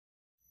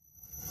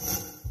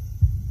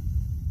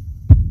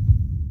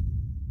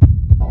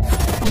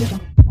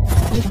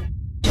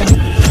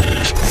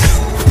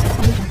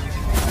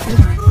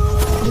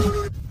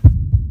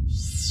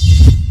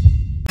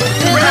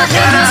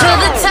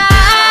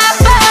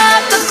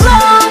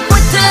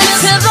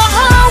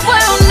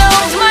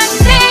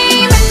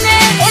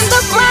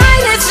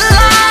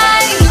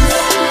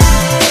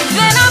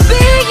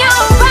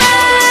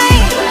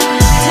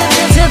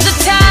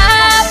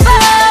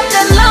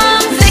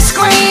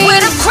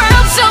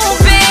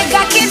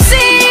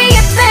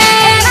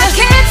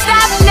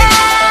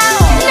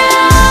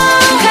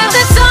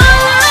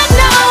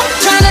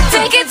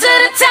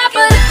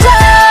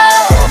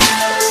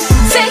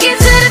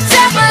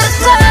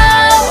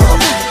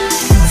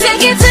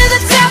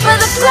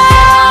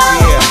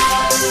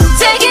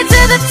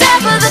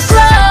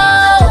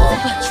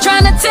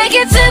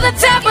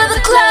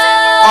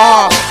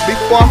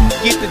Before I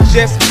forget to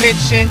just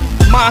mention,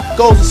 my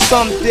goals are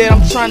something that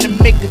I'm trying to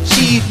make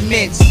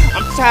achievements.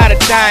 I'm tired of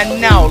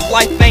dying now,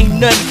 life ain't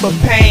nothing but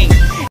pain.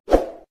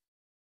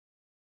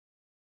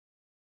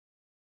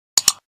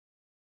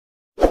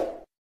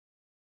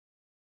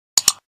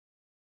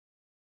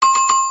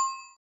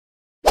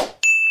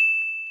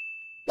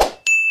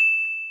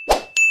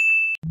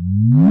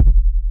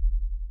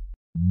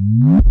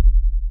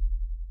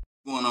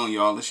 What's going on,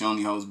 y'all? It's your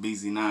only host,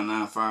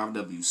 BZ995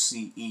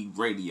 WCE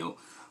Radio.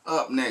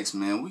 Up next,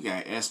 man, we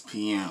got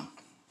SPM.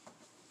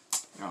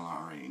 Y'all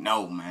already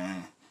know,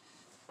 man.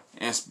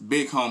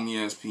 Big homie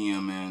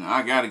SPM, man.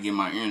 I gotta get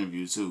my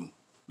interview too.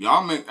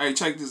 Y'all hey,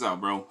 check this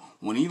out, bro.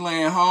 When he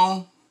laying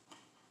home,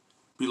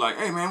 be like,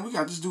 hey, man, we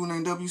got this dude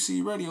named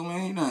WCE Radio,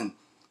 man. He done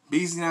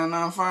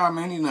BZ995,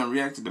 man. He done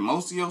reacted to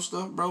most of your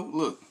stuff, bro.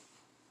 Look,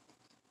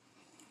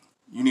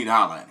 you need to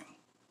holler at him.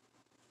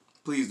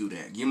 Please do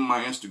that. Give him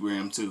my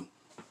Instagram too.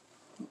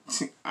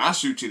 I'll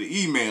shoot you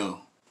the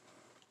email.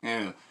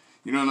 Yeah,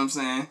 you know what I'm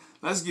saying?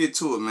 Let's get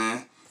to it,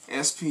 man.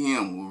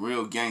 SPM with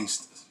real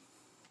gangsters.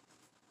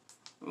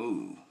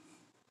 Ooh.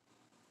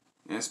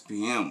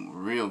 SPM with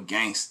real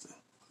gangster.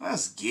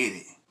 Let's get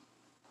it.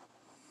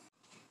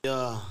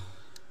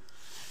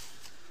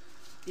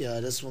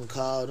 Yeah, this one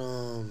called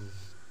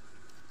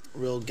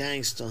Real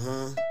Gangster,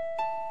 huh?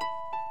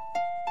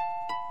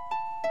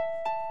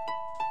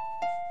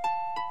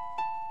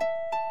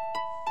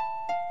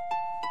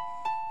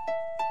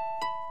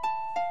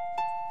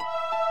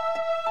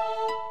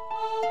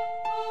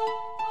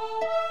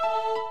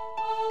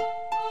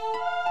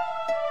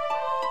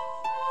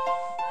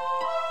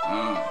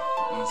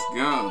 Let's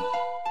go.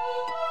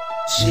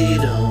 She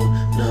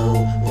don't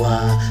know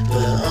why,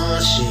 but all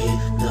she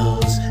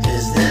knows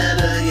is that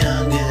her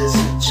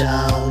youngest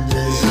child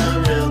is a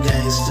real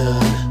gangster.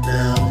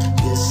 Now,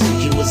 you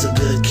see, he was a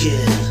good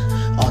kid,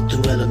 all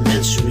through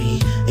elementary,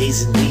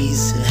 A's and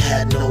B's, and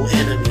had no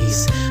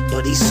enemies.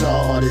 But he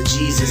saw all the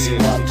G's as he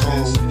walked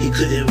home. He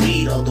couldn't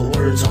read all the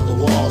words on the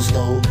walls,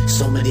 though.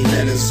 So many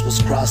letters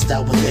was crossed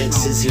out with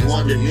X's. He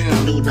wondered, he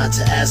knew not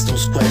to ask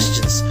those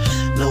questions.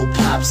 No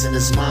pops and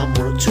his mom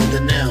worked to the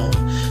nail.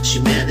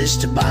 She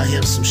managed to buy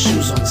him some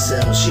shoes on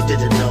sale. She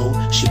didn't know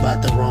she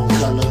bought the wrong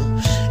color,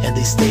 and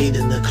they stayed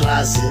in the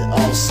closet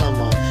all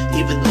summer.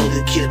 Even though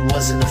the kid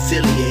wasn't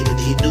affiliated,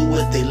 he knew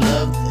what they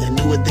loved and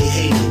knew what they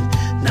hated.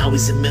 Now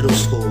he's in middle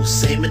school,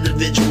 same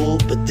individual,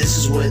 but this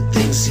is where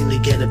things seem to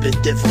get a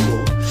bit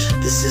difficult.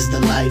 This is the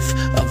life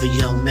of a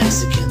young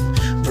Mexican.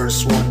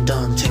 Verse 1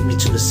 done, take me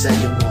to the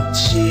second one.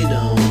 She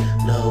don't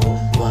know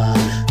why,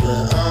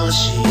 but all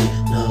she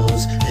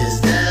knows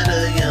is that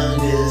her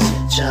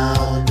youngest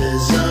child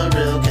is a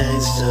real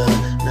gangster.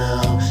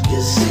 Now,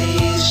 you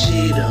see,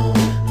 she don't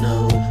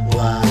know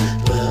why,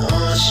 but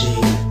all she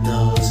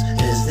knows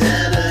is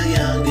that her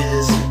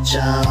youngest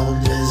child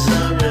is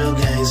a real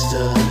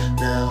gangster.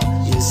 Now,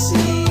 you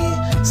see,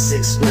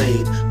 6th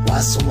grade, why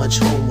so much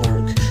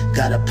homework?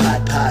 Got a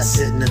pot pie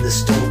sitting in the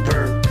stove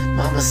burnt.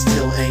 Mama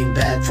still ain't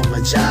back from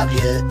a job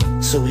yet,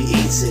 so he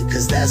eats it,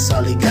 cause that's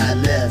all he got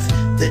left.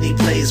 Then he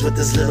plays with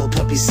his little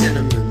puppy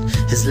Cinnamon.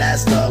 His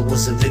last dog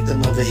was a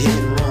victim of a hit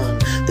and run.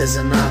 There's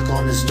a knock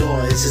on his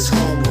door, it's his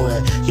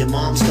homeboy. Your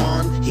mom's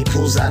gone? He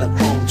pulls out a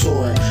chrome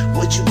toy.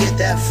 Where'd you get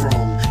that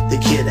from? The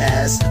kid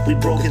asked. We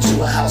broke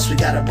into a house, we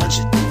got a bunch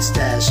of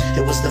stash.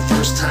 It was the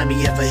first time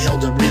he ever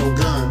held a real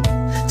gun.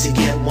 To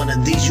get one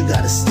of these, you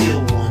gotta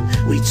steal one.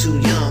 We too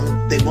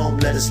young, they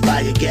won't let us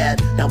buy a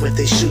gat. Now if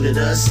they shoot at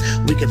us,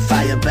 we can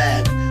fire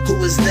back. Who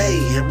is they,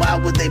 and why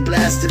would they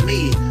blast at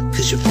me?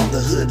 Cause you're from the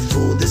hood,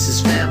 fool, this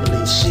is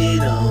family. She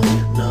don't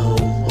know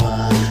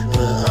why,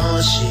 but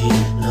all she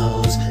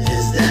knows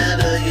is that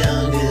her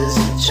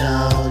youngest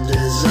child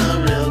is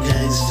a real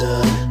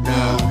gangster.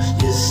 Now,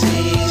 you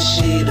see,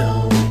 she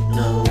don't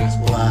know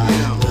why,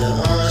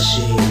 but all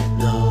she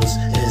knows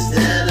is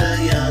that her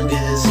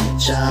youngest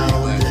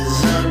child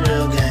is a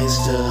real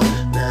gangster.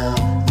 Now,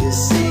 you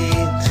see,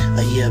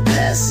 a year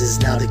passes,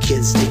 now the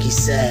kid's sticky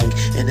sag.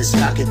 In his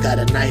pocket got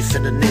a knife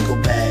and a nickel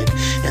bag.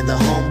 And the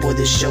homeboy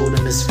that showed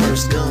him his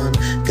first gun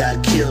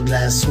got killed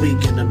last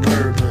week in the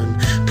bourbon.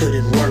 Put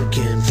in work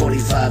in,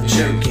 45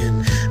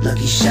 jerkin.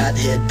 Lucky shot,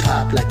 head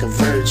pop like a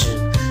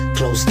virgin.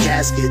 Closed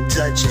casket,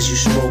 touch as you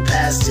stroll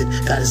past it.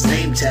 Got his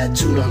name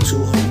tattooed on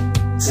 2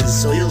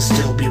 so he'll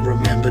still be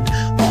remembered.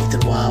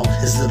 Often while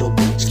his little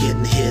bitch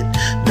getting hit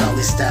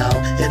doggy style.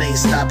 It ain't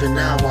stopping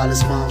now while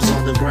his mom's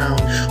on the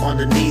ground, on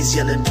the knees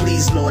yelling,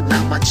 please Lord,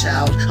 not my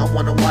child. I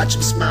wanna watch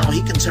him smile,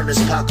 he can turn his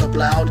cock up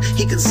loud.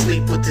 He can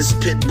sleep with his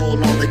pit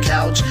bull on the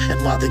couch. And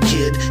while the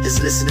kid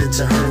is listening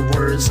to her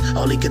words,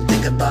 all he can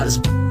think about is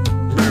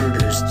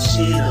murders.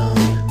 She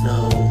don't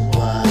know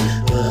why,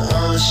 but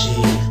all she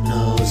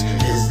knows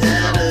is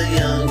that her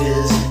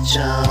youngest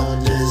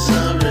child is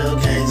a real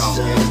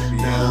gangster.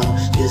 Now,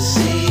 you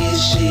see,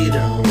 she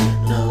don't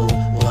know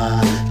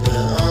why,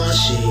 but all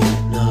she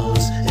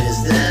knows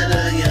is that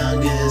her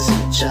youngest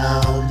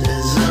child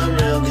is a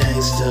real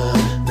gangster.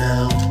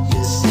 Now,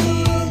 you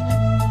see.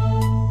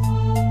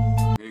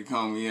 They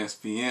call me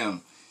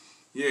SPM.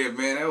 Yeah,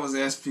 man, that was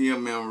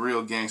SPM, man,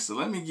 Real Gangsta.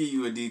 Let me give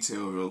you a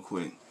detail real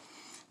quick.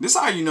 This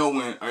how you know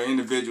when an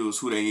individual is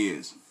who they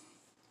is.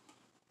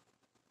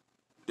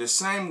 The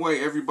same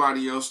way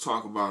everybody else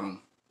talk about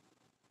him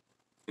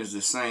is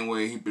the same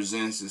way he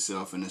presents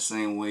himself, and the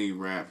same way he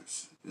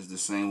raps is the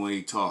same way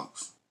he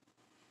talks.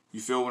 You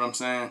feel what I'm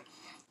saying?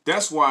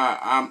 That's why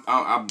I'm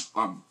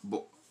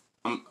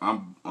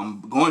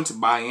going to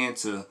buy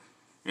into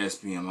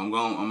SPM.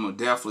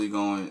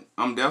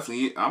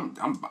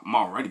 I'm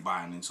already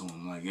buying into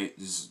him. Like,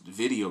 it's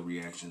video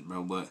reactions,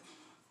 bro. But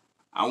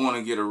I want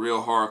to get a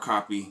real hard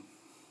copy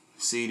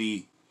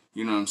CD.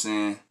 You know what I'm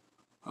saying?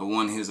 Of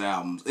one of his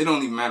albums. It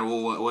don't even matter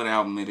what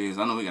album it is.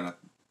 I know we got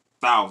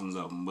thousands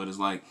of them, but it's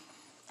like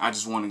I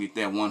just want to get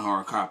that one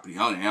hard copy.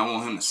 I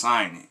want him to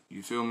sign it.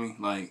 You feel me?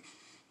 Like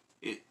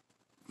it,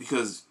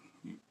 because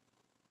as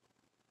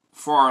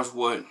far as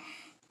what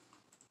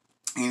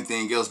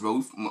anything else,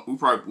 bro,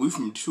 we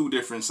from two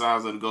different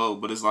sides of the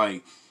globe, but it's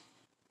like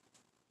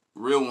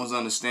real ones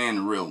understand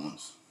the real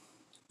ones,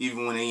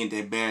 even when they in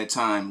that bad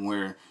time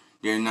where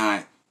they're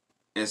not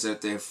as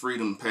at their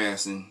freedom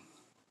passing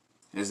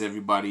as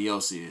everybody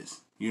else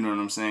is. You know what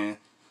I'm saying?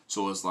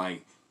 So it's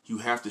like you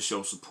have to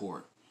show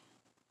support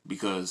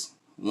because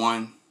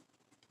one,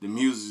 the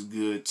music is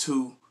good.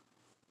 Two,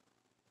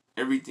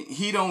 everything,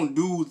 he don't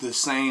do the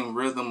same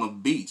rhythm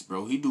of beats,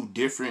 bro. He do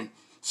different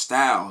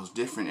styles,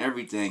 different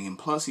everything, and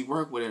plus he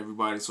work with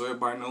everybody, so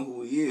everybody know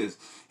who he is.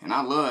 And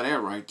I love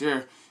that right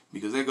there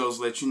because that goes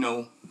to let you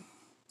know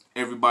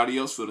everybody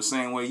else feel the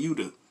same way you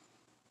do.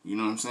 You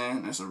know what I'm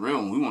saying? That's a real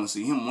one. We want to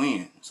see him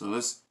win, so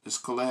let's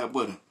collab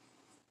with him.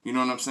 You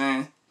know what I'm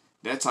saying?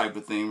 That type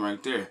of thing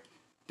right there.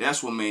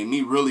 That's what made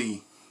me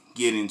really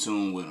get in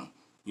tune with him.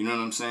 You know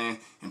what I'm saying?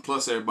 And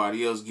plus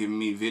everybody else giving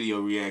me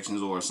video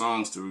reactions or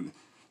songs to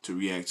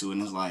react to.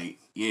 And it's like,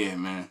 yeah,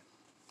 man.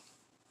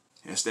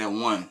 That's that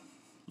one.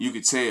 You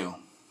could tell.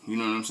 You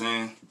know what I'm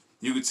saying?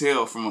 You could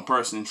tell from a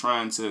person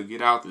trying to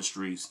get out the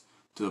streets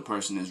to a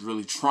person that's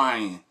really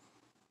trying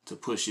to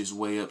push his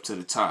way up to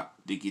the top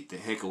to get the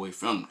heck away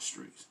from the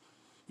streets.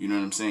 You know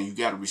what I'm saying? You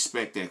got to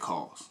respect that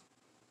cause.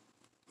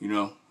 You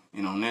know?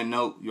 And on that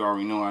note, you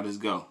already know how this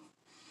go.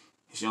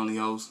 It's your only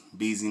host,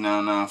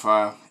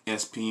 BZ995,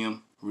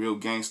 SPM, Real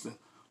Gangsta,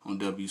 on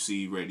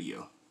WCE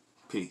Radio.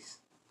 Peace.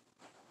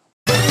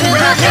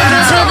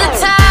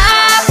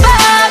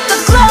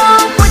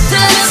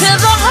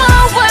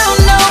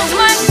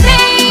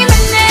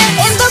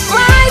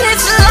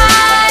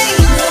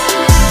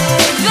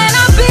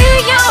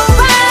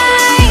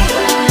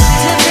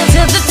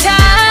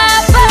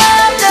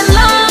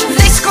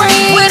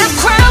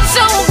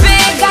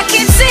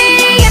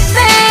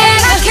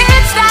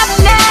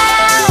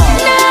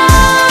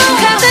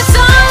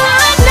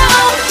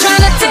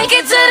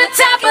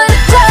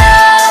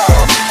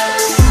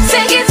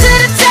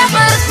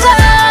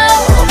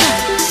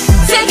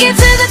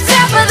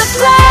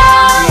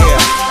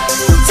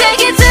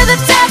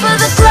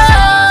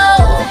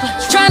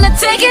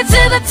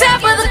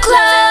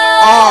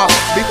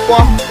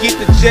 Before I forget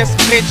to just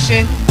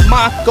mention,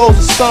 my goals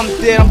are something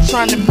that I'm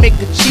trying to make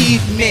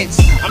achievements.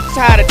 I'm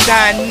tired of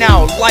dying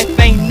out, life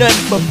ain't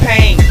nothing but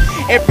pain.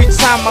 Every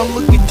time I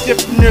look at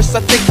different nurse, I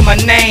think of my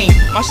name.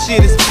 My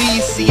shit is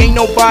BC, ain't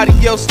nobody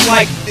else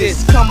like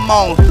this. Come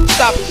on,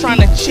 stop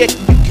trying to check,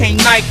 you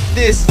can't like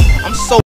this. I'm so